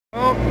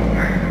Oh,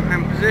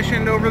 I'm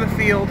positioned over the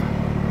field.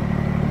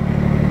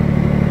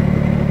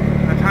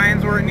 The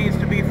time's where it needs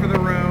to be for the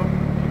row.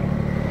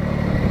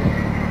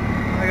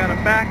 I gotta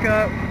back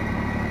up.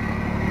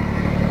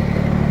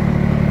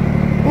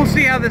 We'll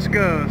see how this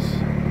goes.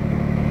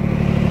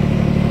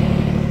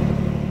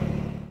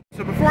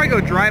 So before I go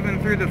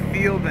driving through the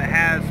field that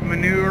has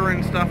manure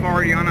and stuff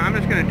already on it, I'm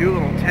just gonna do a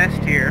little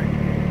test here,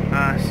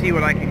 see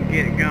what I can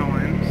get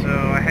going.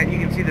 So you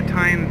can see the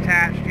time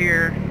attached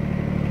here.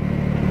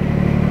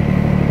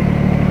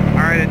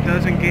 Alright, it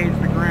does engage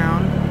the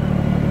ground.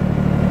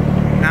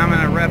 Now I'm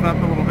going to rev up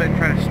a little bit and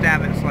try to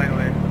stab it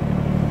slightly.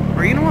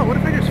 Or you know what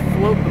if I just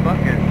float the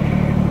bucket?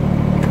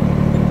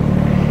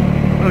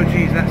 Oh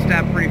geez, that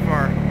stabbed pretty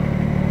far.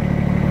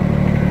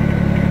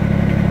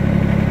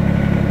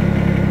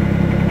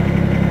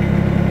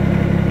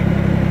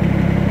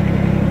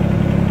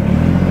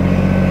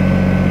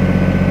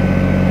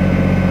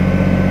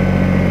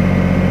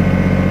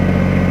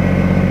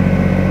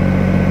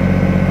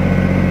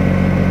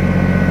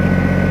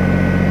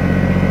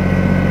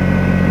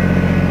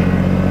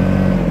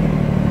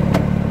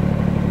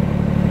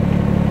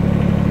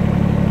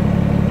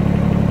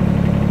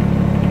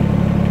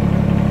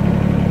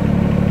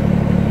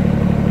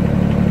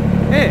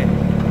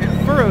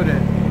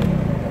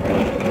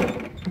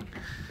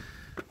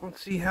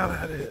 Let's see how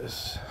that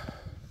is.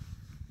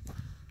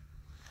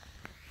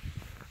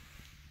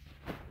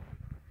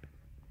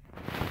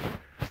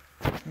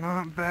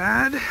 Not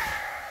bad.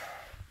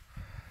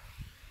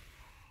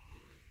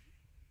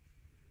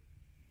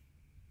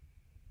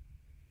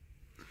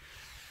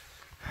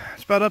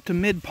 It's about up to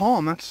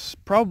mid-palm. That's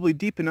probably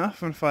deep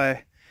enough, and if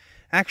I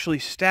actually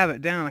stab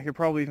it down, I could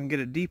probably even get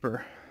it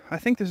deeper. I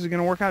think this is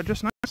going to work out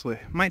just nicely.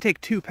 Might take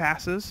 2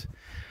 passes,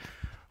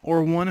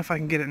 or 1 if I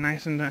can get it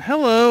nice and done.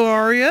 Hello,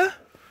 Aria.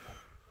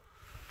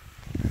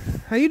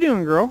 How you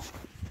doing, girl?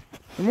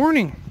 Good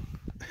morning.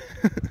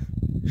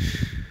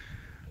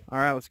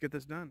 Alright, let's get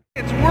this done.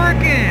 It's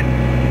working!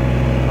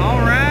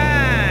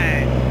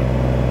 Alright!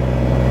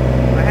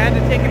 I had to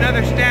take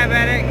another stab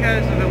at it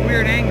because of the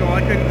weird angle.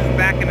 I couldn't just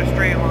back in a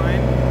straight line.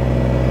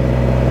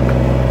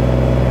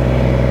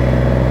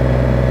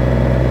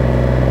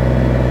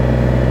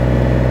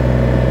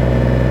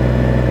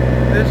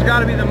 This has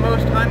got to be the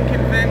most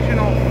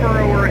unconventional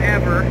furrower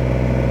ever.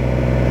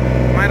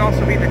 Might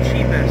also be the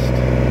cheapest.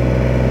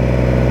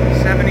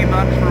 $70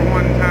 for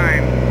one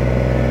time.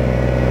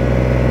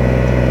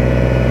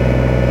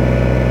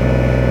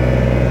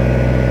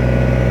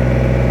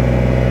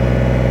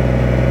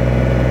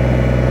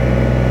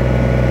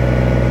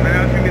 I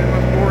know it's going to be the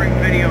most boring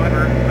video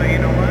ever, but you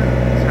know what?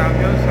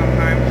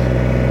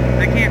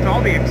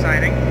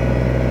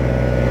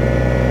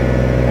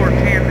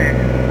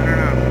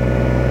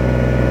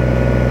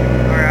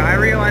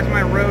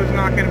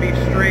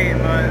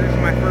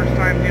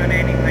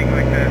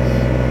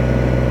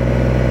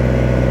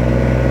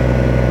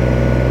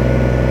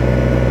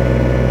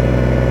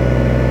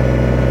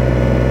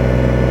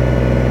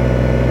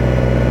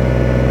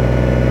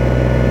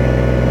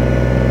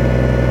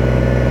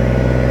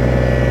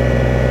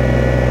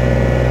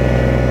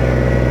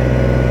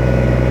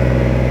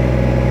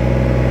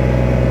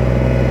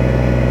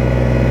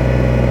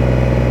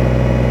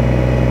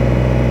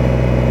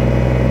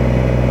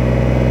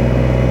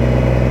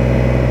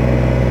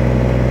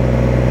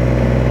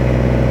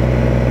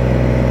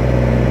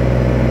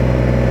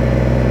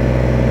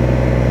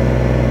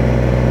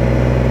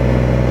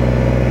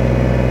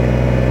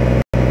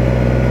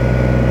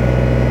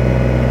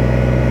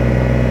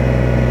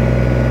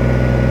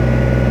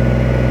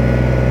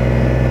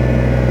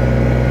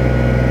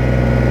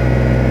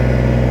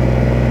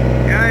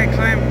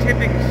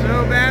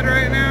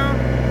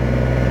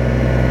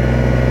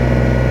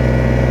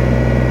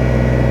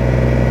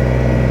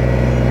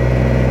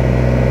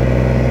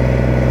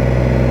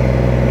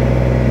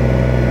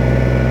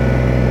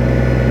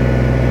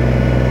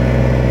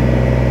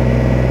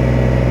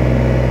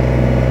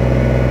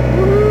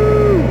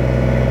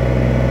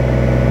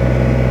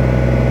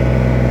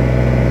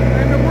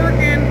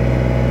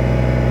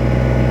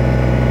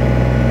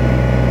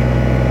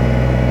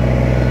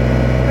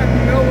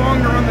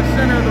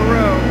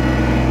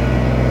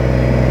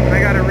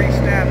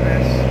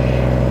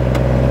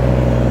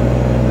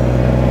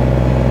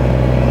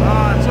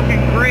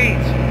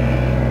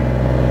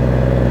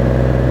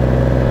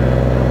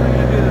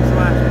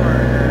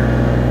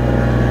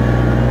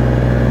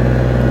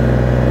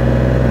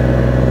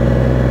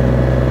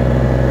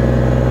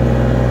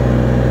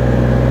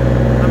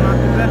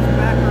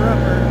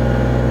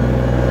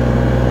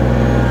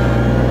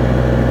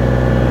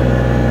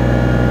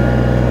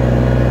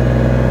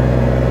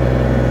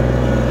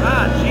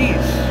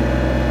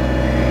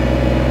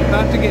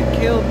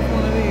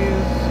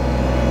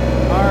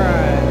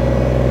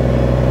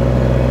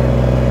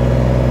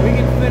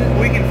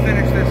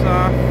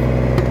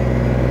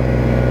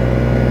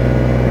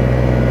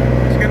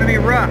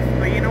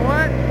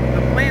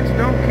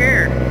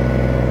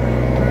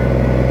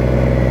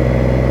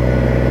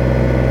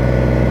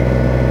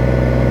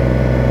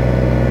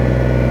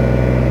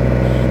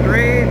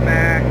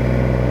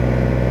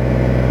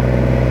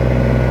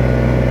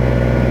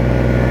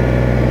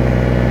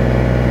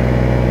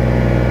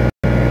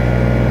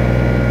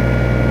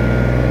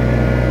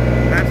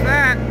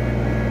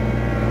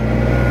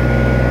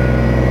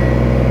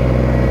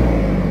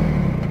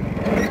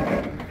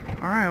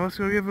 let's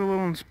go give it a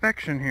little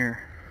inspection here.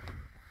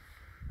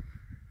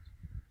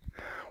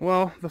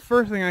 Well, the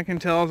first thing I can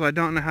tell is I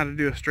don't know how to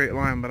do a straight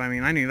line, but I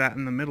mean, I knew that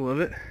in the middle of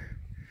it.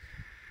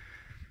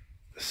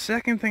 The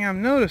second thing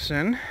I'm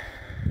noticing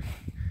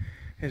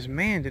is,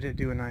 man, did it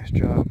do a nice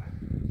job.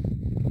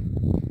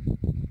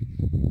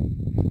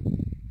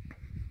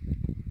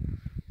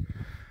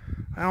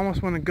 I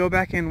almost want to go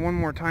back in one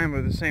more time, but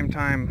at the same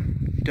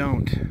time,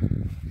 don't.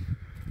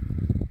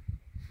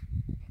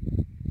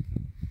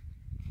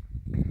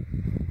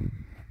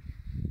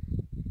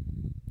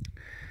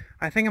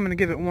 I think I'm going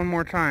to give it one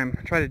more time,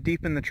 try to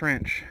deepen the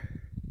trench,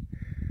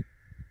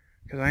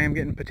 because I am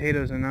getting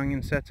potatoes and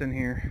onion sets in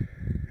here,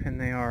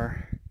 and they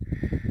are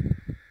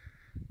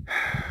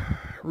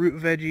root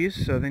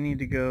veggies, so they need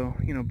to go,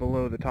 you know,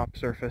 below the top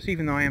surface.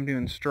 Even though I am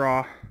doing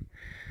straw,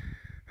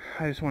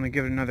 I just want to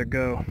give it another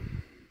go.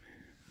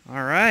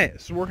 Alright,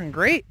 this is working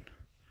great.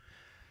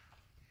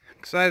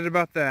 Excited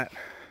about that.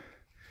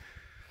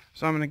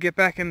 So I'm going to get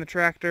back in the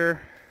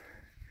tractor,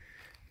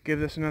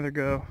 give this another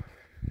go.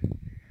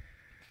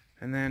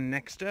 And then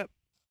next up.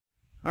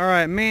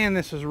 Alright, man,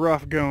 this is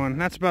rough going.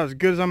 That's about as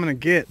good as I'm going to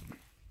get.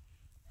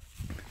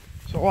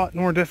 It's a lot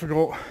more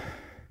difficult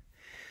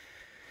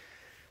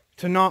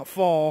to not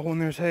fall when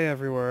there's hay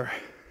everywhere.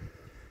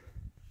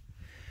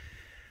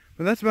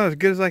 But that's about as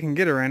good as I can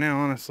get it right now,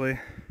 honestly.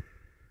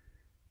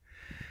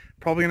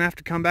 Probably going to have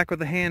to come back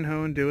with a hand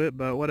hoe and do it,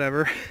 but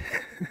whatever.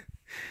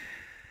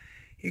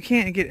 You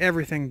can't get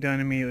everything done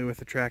immediately with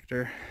the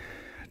tractor.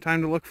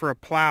 Time to look for a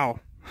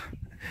plow.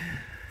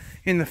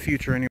 In the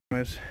future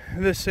anyways.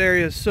 This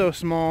area is so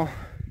small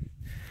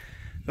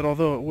that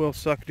although it will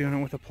suck doing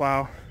it with a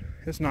plow,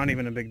 it's not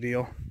even a big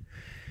deal.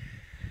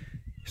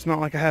 It's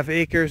not like I have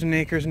acres and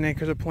acres and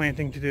acres of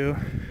planting to do.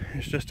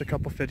 It's just a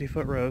couple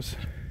 50-foot rows.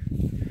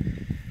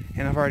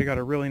 And I've already got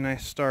a really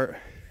nice start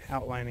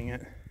outlining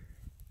it.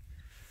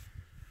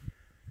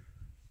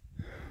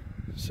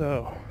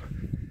 So,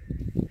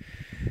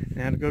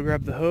 now to go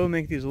grab the hoe,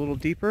 make these a little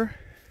deeper.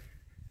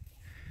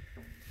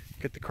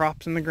 Get the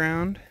crops in the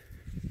ground.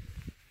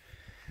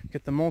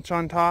 Get the mulch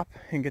on top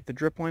and get the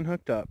drip line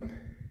hooked up.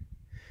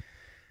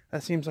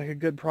 That seems like a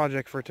good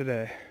project for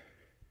today.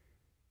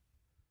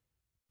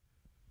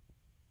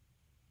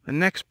 The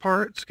next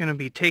part's going to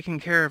be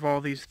taking care of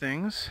all these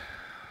things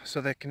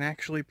so they can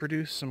actually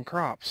produce some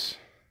crops.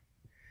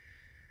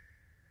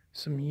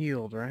 Some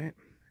yield, right?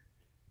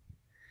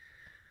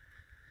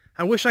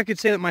 I wish I could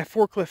say that my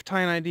forklift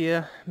tine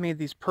idea made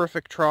these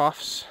perfect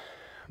troughs,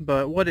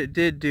 but what it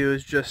did do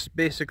is just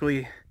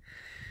basically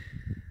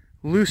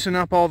loosen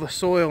up all the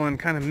soil and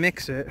kind of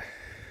mix it.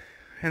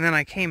 And then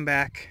I came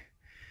back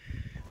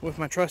with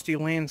my trusty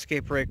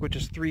landscape rake, which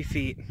is 3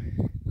 feet,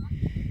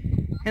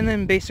 and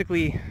then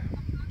basically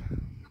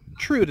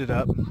trued it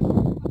up.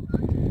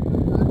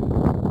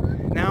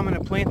 Now I'm going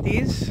to plant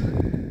these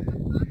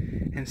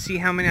and see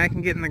how many I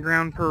can get in the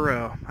ground per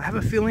row. I have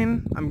a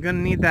feeling I'm going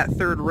to need that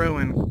third row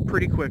in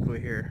pretty quickly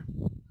here.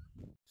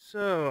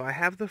 So I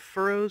have the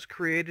furrows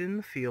created in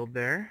the field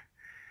there.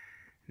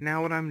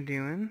 Now what I'm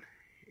doing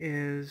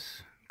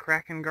is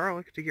cracking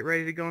garlic to get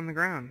ready to go in the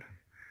ground.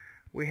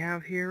 We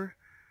have here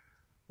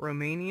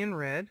Romanian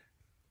Red.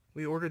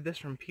 We ordered this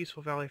from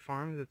Peaceful Valley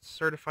Farms. It's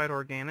certified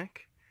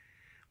organic.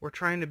 We're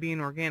trying to be an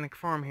organic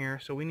farm here,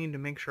 so we need to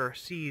make sure our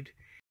seed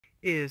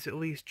is at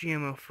least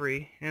GMO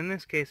free. In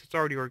this case, it's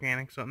already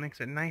organic, so it makes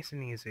it nice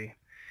and easy.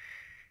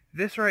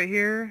 This right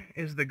here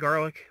is the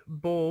garlic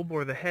bulb,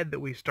 or the head that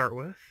we start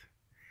with.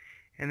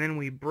 And then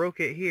we broke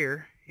it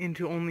here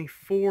into only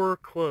 4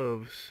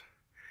 cloves.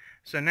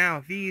 So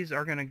now these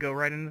are going to go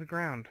right into the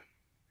ground.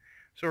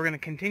 So we're going to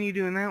continue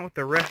doing that with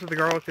the rest of the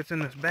garlic that's in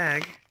this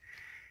bag.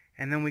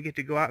 And then we get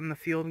to go out in the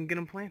field and get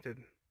them planted.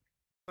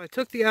 I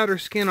took the outer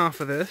skin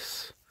off of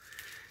this.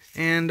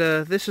 And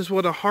this is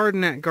what a hard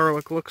net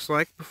garlic looks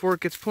like before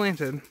it gets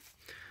planted.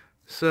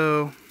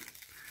 So,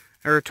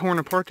 or torn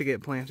apart to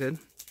get planted.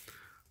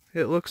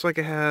 It looks like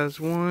it has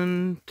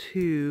 1,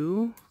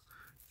 2,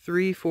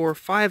 3, 4,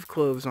 5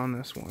 cloves on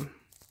this one.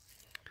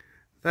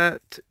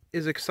 That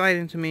is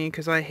exciting to me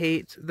because I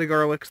hate the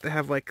garlics that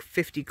have like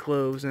 50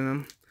 cloves in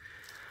them.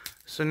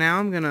 So now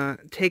I'm going to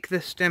take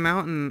this stem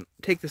out and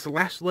take this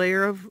last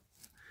layer of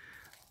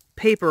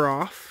paper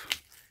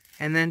off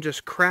and then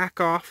just crack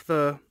off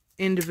the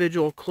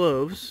individual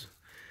cloves,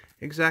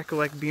 exactly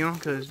like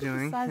Bianca is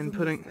doing, and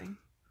putting...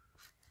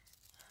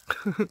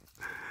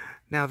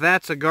 Now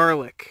that's a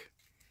garlic.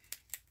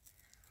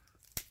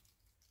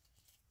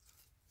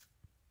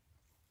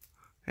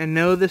 And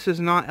no, this is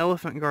not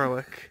elephant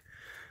garlic.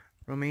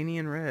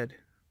 Romanian Red.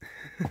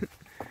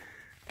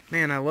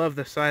 Man, I love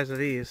the size of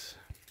these.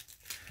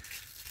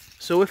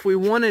 So if we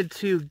wanted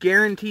to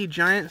guarantee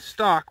giant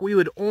stalk, we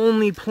would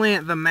only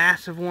plant the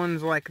massive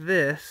ones like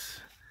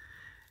this.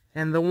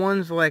 And the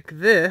ones like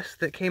this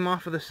that came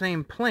off of the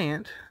same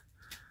plant,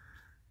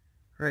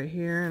 right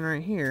here and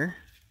right here,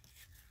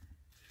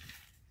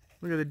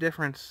 look at the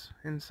difference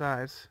in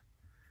size.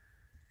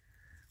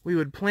 We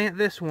would plant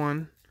this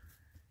one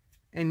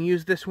and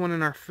use this one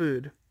in our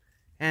food.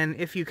 And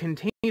if you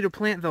continue to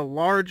plant the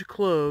large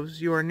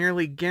cloves, you are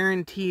nearly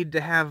guaranteed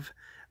to have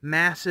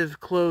massive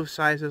clove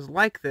sizes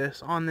like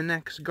this on the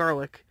next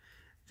garlic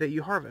that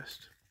you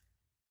harvest.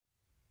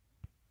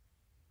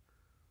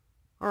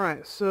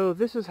 Alright, so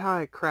this is how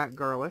I crack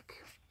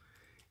garlic,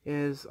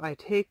 is I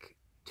take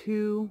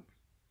 2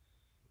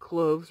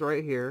 cloves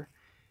right here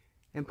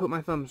and put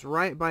my thumbs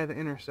right by the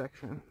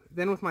intersection.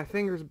 Then with my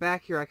fingers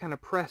back here, I kind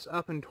of press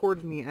up and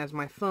towards me as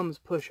my thumbs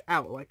push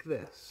out like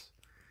this.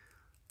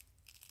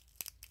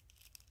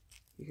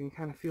 You can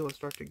kind of feel it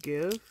start to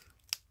give.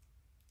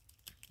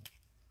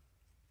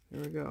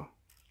 There we go.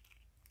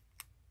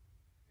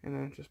 And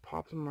then it just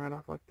pops them right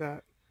off like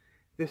that.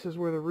 This is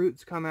where the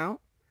roots come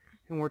out,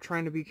 and we're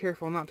trying to be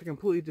careful not to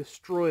completely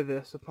destroy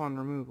this upon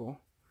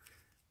removal.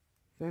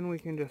 Then we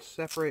can just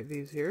separate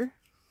these here.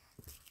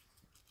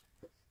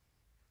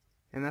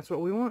 And that's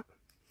what we want.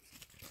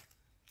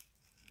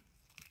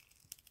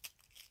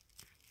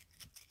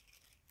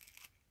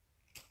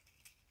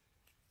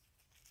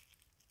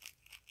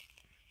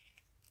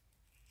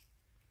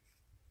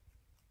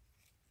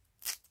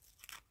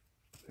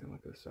 And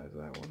look at the size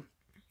of that one.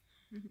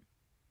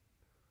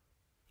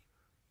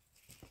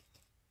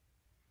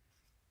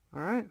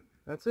 Alright,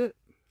 that's it.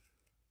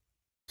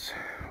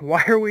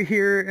 Why are we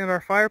here in our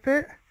fire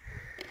pit?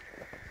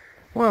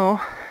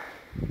 Well,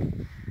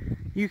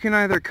 you can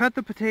either cut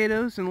the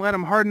potatoes and let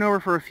them harden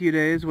over for a few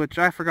days, which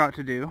I forgot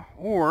to do,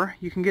 or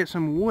you can get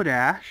some wood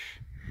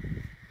ash,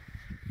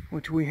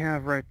 which we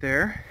have right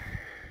there.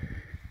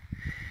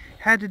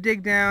 Had to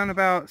dig down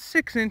about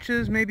 6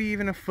 inches, maybe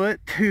even a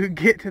foot, to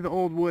get to the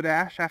old wood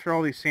ash after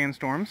all these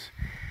sandstorms.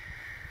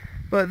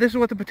 But this is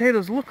what the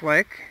potatoes look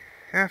like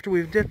after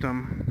we've dipped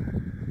them.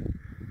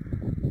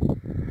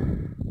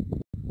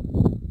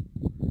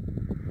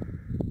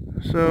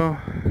 So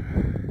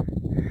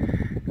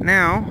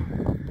now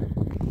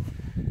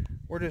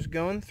we're just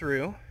going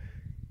through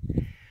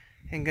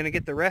and gonna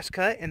get the rest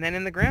cut and then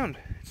in the ground.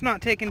 It's not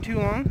taking too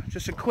long,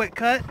 just a quick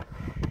cut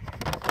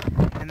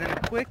and then a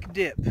quick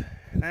dip.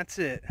 That's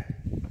it.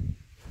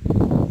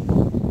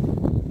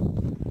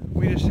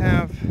 We just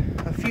have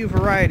a few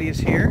varieties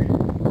here.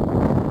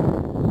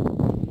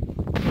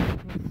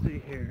 Let's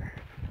see here.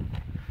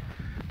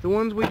 The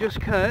ones we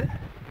just cut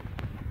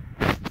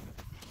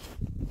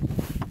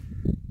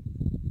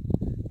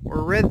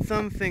were red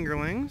thumb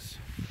fingerlings.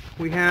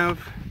 We have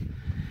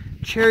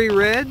cherry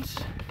reds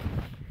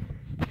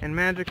and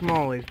magic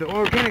mollies. The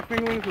organic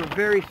fingerlings were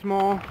very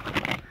small.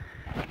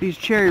 These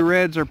cherry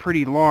reds are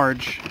pretty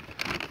large.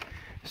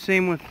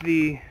 Same with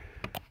the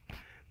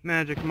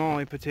magic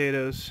molly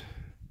potatoes.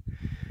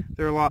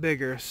 They're a lot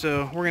bigger,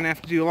 so we're gonna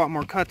have to do a lot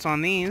more cuts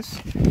on these.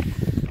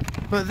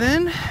 But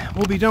then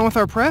we'll be done with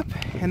our prep,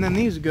 and then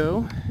these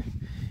go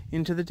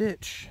into the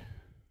ditch.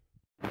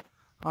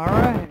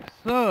 Alright,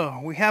 so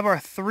we have our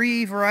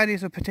 3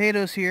 varieties of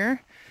potatoes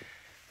here.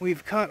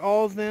 We've cut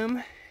all of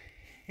them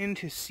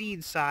into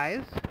seed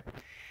size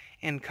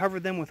and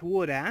covered them with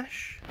wood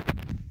ash.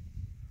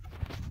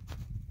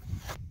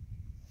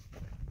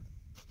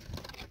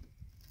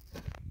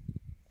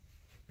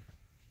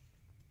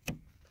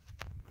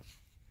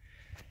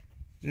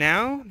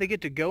 Now they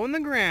get to go in the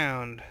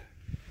ground.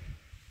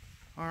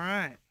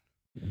 Alright,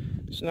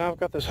 so now I've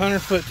got this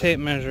 100-foot tape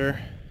measure,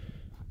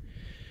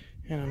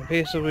 and I'm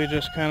basically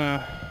just kind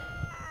of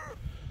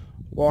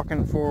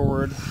walking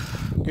forward,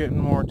 getting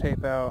more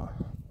tape out.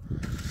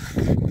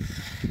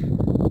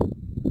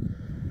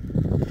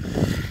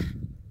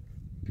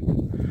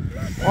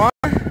 Why?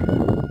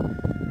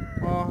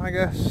 Well, I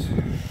guess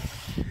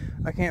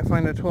I can't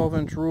find a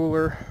 12-inch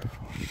ruler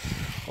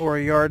or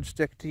a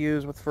yardstick to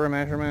use for a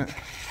measurement.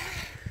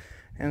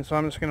 And so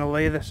I'm just going to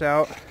lay this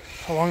out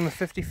along the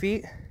 50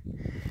 feet,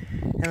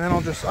 and then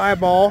I'll just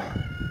eyeball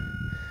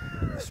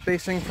the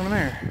spacing from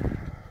there.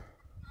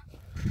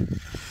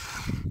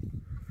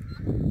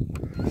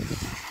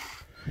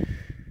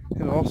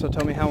 It'll also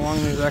tell me how long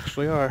these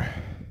actually are.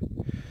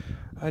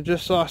 I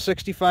just saw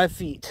 65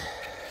 feet.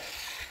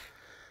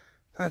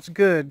 That's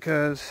good,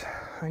 because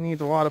I need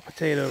a lot of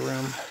potato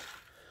room.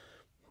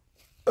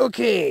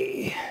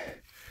 Okay.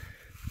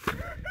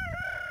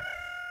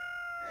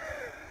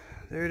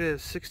 There it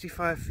is,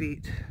 65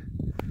 feet.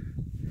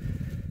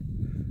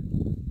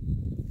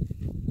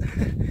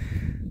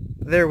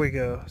 There we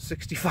go,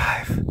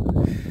 65.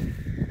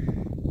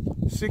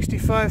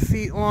 65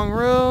 feet long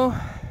row.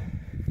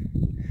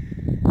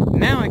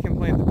 Now I can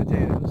plant the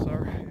potatoes,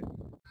 alright.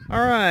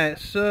 Alright,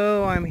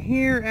 so I'm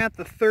here at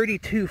the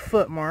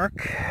 32-foot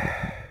mark.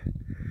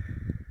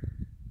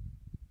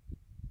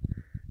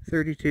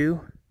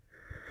 32.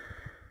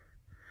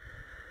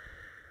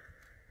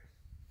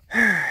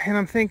 And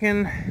I'm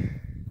thinking,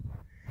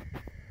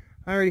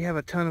 I already have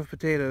a ton of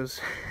potatoes.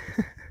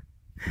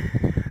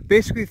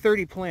 Basically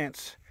 30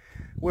 plants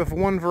with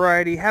one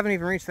variety. Haven't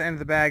even reached the end of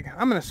the bag.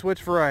 I'm going to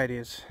switch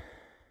varieties.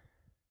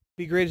 It'd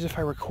be great if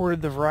I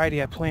recorded the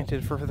variety I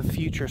planted for the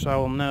future so I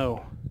will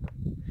know.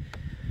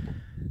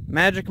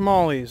 Magic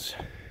Mollies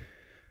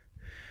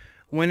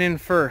went in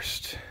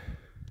first.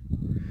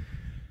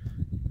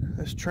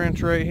 This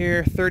trench right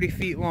here, 30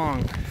 feet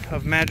long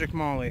of Magic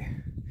Molly.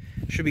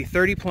 Should be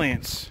 30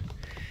 plants.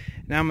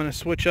 Now I'm going to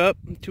switch up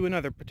to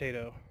another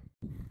potato.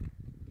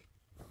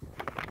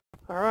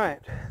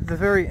 Alright, the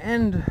very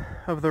end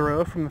of the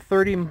row, from the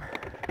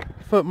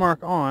 30-foot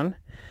mark on,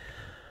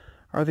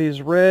 are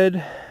these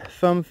red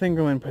thumb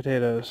fingerling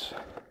potatoes.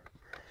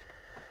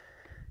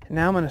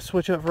 Now I'm going to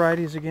switch up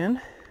varieties again.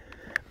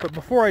 But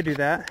before I do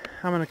that,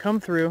 I'm going to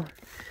come through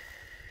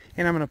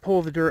and I'm going to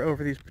pull the dirt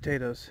over these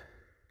potatoes.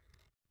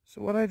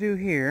 So what I do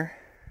here,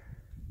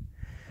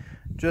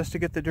 just to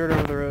get the dirt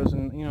over the rows,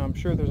 and you know, I'm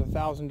sure there's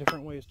 1,000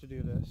 different ways to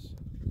do this.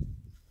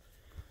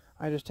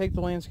 I just take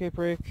the landscape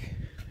rake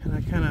and I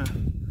kind of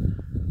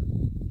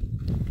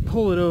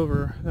pull it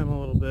over them a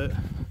little bit.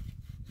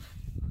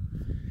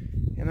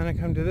 And then I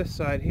come to this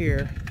side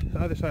here, the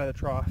other side of the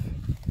trough,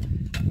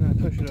 and then I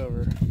push it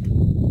over.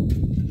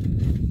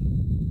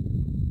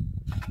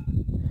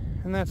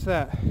 And that's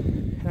that.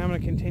 And I'm going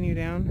to continue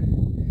down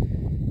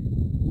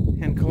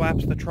and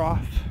collapse the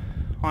trough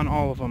on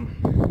all of them.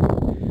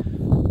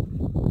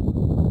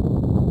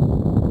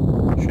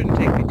 It shouldn't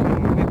take me too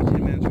long, maybe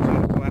 10 minutes or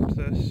so to collapse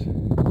this,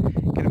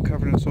 get them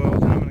covered in soil.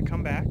 Then I'm going to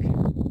come back,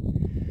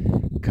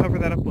 cover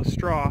that up with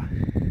straw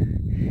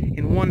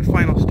in one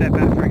final step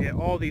after I get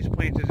all these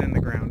planted in the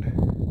ground.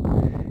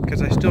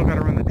 Because I still got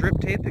to run the drip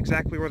tape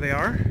exactly where they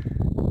are.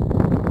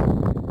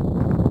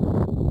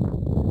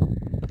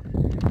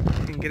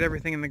 And get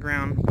everything in the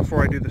ground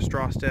before I do the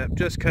straw step.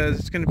 Just because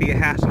it's going to be a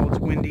hassle, it's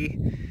windy.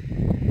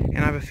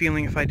 And I have a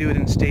feeling if I do it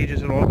in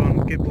stages, it'll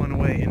all get blown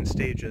away in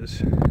stages.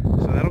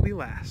 So that'll be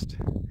last.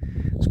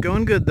 It's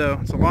going good though.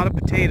 It's a lot of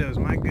potatoes,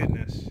 my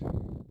goodness.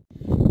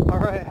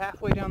 Alright,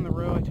 halfway down the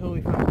row, I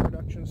totally found a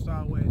production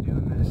style way of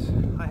doing this.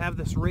 I have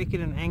this rake at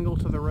an angle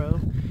to the row,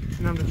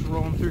 and I'm just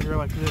rolling through here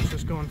like this,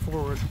 just going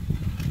forward.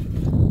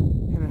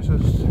 And it's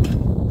just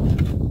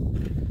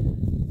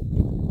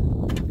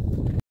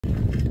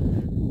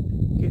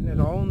getting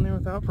it all in there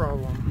without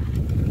problem.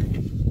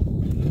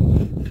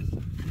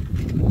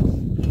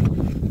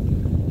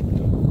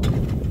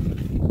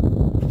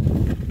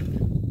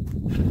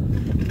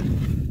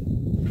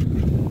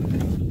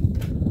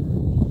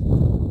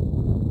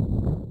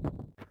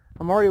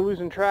 I'm already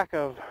losing track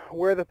of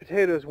where the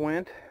potatoes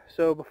went,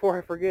 so before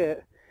I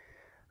forget,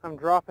 I'm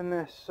dropping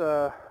this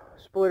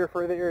splitter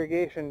for the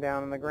irrigation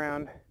down in the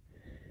ground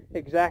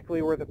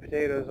exactly where the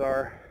potatoes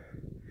are,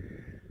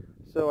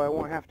 so I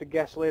won't have to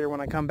guess later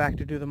when I come back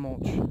to do the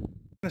mulch. In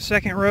the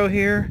second row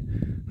here,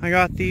 I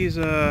got these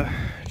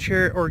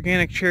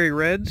organic cherry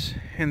reds,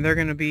 and they're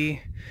going to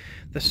be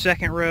the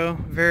second row,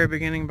 very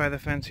beginning by the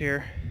fence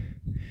here.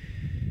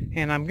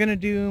 And I'm going to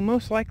do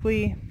most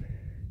likely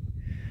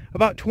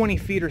about 20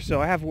 feet or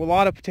so. I have a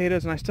lot of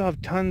potatoes and I still have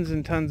tons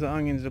and tons of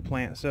onions to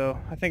plant, so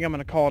I think I'm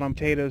going to call it on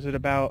potatoes at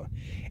about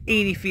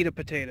 80 feet of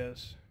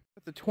potatoes.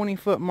 At the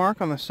 20-foot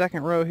mark on the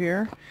second row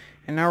here,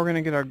 and now we're going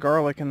to get our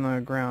garlic in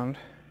the ground.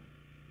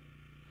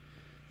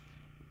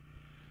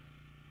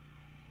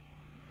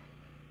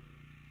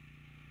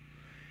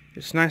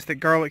 It's nice that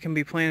garlic can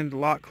be planted a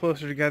lot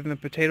closer together than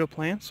potato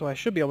plants, so I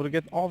should be able to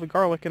get all the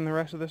garlic in the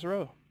rest of this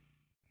row.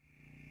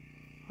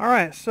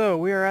 Alright, so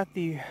we are at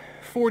the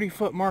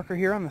 40-foot marker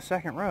here on the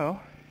second row.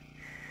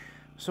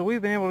 So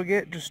we've been able to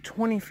get just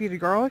 20 feet of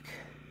garlic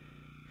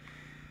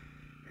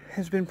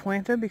has been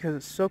planted because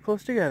it's so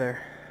close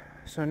together.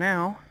 So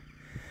now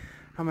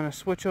I'm going to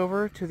switch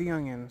over to the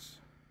onions.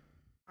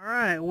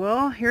 Alright,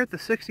 well, here at the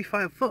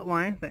 65-foot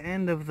line, the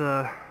end of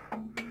the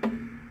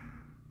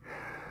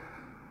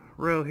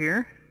row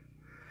here,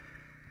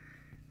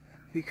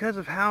 because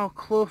of how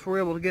close we're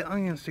able to get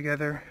onions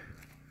together,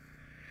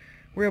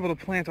 we're able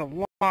to plant a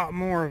lot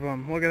more of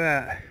them. Look at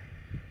that.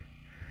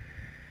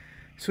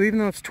 So even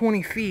though it's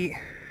 20 feet,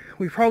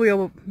 we've probably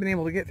been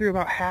able to get through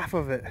about half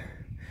of it.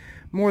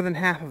 More than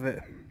half of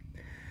it.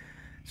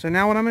 So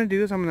now what I'm going to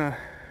do is I'm going to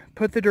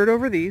put the dirt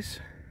over these,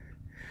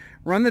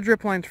 run the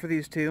drip lines for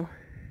these two,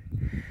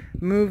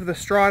 move the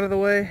straw out of the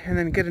way, and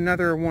then get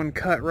another one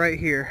cut right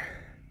here.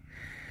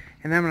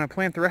 And then I'm going to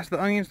plant the rest of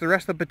the onions, the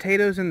rest of the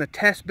potatoes in the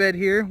test bed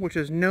here, which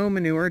is no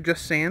manure,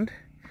 just sand.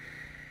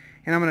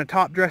 And I'm going to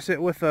top dress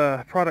it with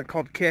a product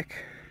called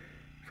Kick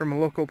from a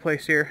local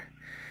place here.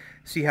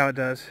 See how it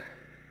does.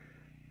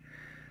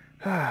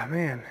 Ah,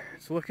 man,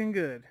 it's looking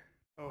good.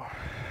 Oh,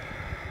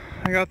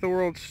 I got the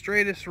world's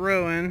straightest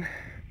row in.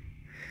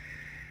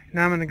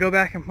 Now I'm going to go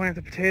back and plant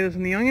the potatoes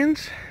and the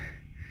onions.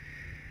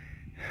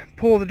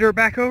 Pull the dirt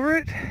back over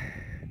it.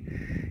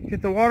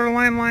 Get the water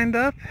line lined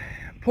up.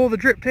 Pull the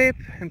drip tape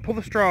and pull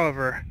the straw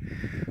over.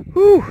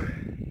 Whew!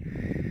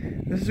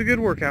 This is a good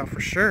workout for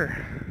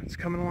sure. It's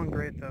coming along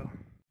great though.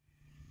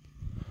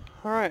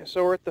 Alright,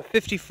 so we're at the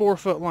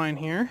 54-foot line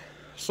here.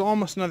 So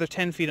almost another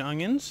 10 feet of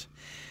onions.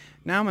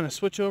 Now I'm going to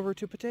switch over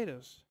to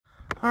potatoes.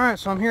 Alright,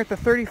 so I'm here at the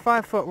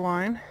 35-foot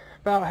line,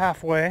 about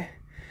halfway.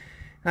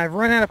 And I've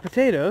run out of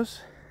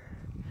potatoes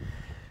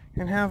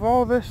and have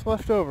all this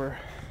left over.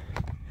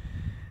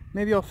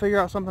 Maybe I'll figure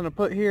out something to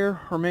put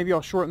here, or maybe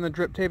I'll shorten the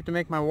drip tape to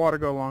make my water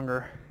go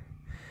longer.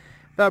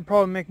 That would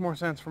probably make more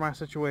sense for my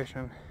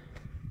situation.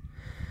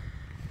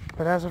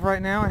 But as of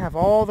right now, I have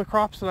all the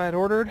crops that I had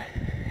ordered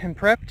and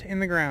prepped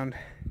in the ground.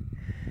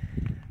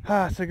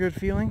 Ah, it's a good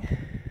feeling.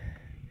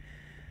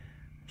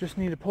 Just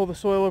need to pull the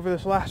soil over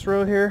this last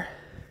row here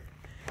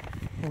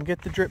and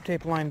get the drip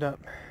tape lined up.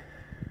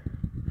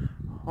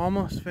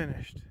 Almost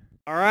finished.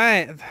 All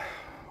right,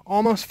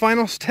 almost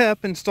final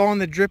step, installing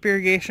the drip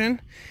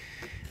irrigation.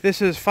 This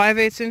is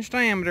 5/8 inch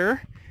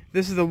diameter.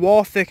 This is the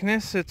wall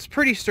thickness. It's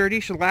pretty sturdy,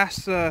 should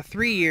last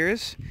 3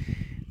 years.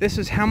 This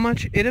is how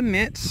much it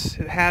emits.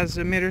 It has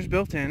emitters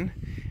built in.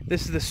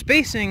 This is the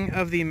spacing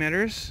of the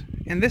emitters,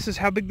 and this is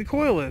how big the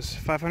coil is,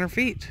 500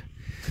 feet.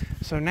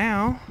 So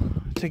now,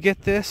 to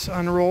get this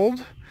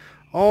unrolled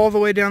all the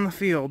way down the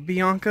field,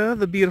 Bianca,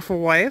 the beautiful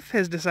wife,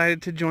 has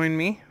decided to join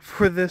me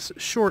for this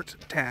short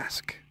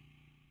task.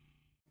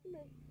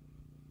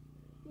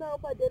 Não, o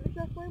pai dele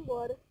já foi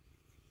embora.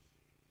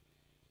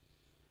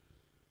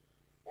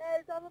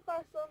 Ele tava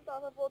passando,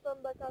 tava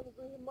voltando da casa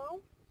do irmão.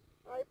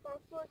 Aí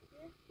passou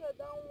aqui, quer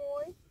dar um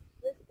oi,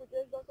 ver se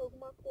podia ajudar com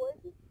alguma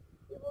coisa.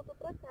 E voltou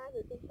pra casa,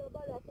 ele tem que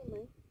trabalhar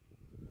também.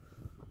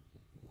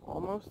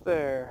 Almost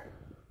there.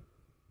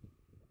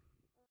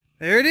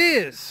 There it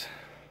is.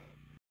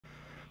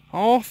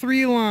 All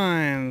 3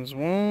 lines.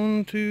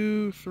 1,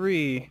 2,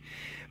 3.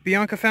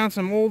 Bianca found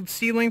some old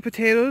seedling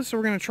potatoes, so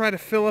we're going to try to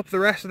fill up the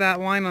rest of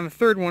that line on the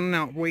 3rd one and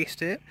not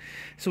waste it.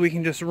 So we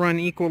can just run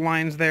equal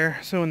lines there,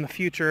 so in the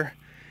future,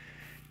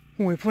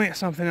 when we plant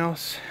something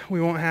else,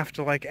 we won't have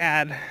to like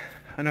add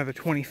another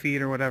 20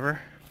 feet or whatever.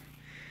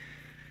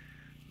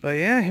 But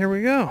yeah, here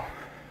we go.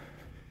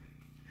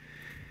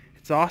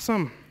 It's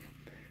awesome.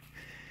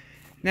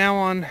 Now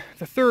on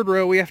the 3rd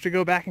row, we have to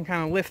go back and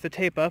kind of lift the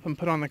tape up and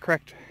put on the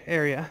correct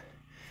area.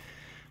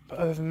 But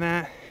other than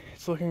that,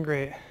 it's looking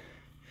great.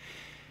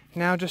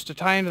 Now just to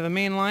tie into the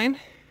main line,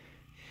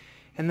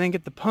 and then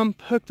get the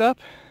pump hooked up,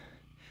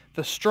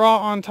 the straw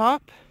on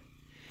top,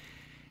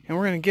 and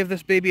we're going to give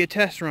this baby a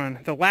test run.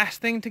 The last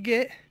thing to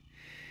get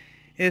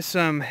is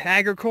some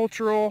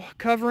agricultural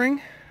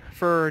covering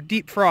for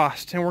deep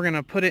frost, and we're going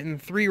to put it in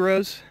 3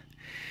 rows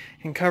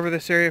and cover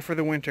this area for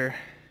the winter.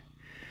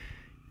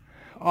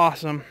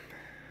 Awesome.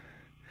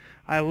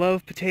 I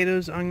love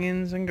potatoes,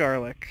 onions, and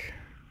garlic.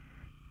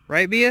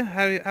 Right, Bia?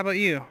 How about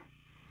you?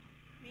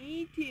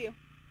 Me too.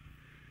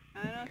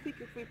 I don't think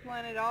if we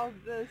planted all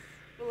this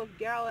full of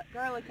garlic,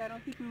 I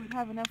don't think we would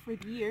have enough for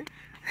the year.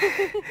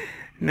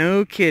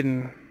 No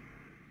kidding.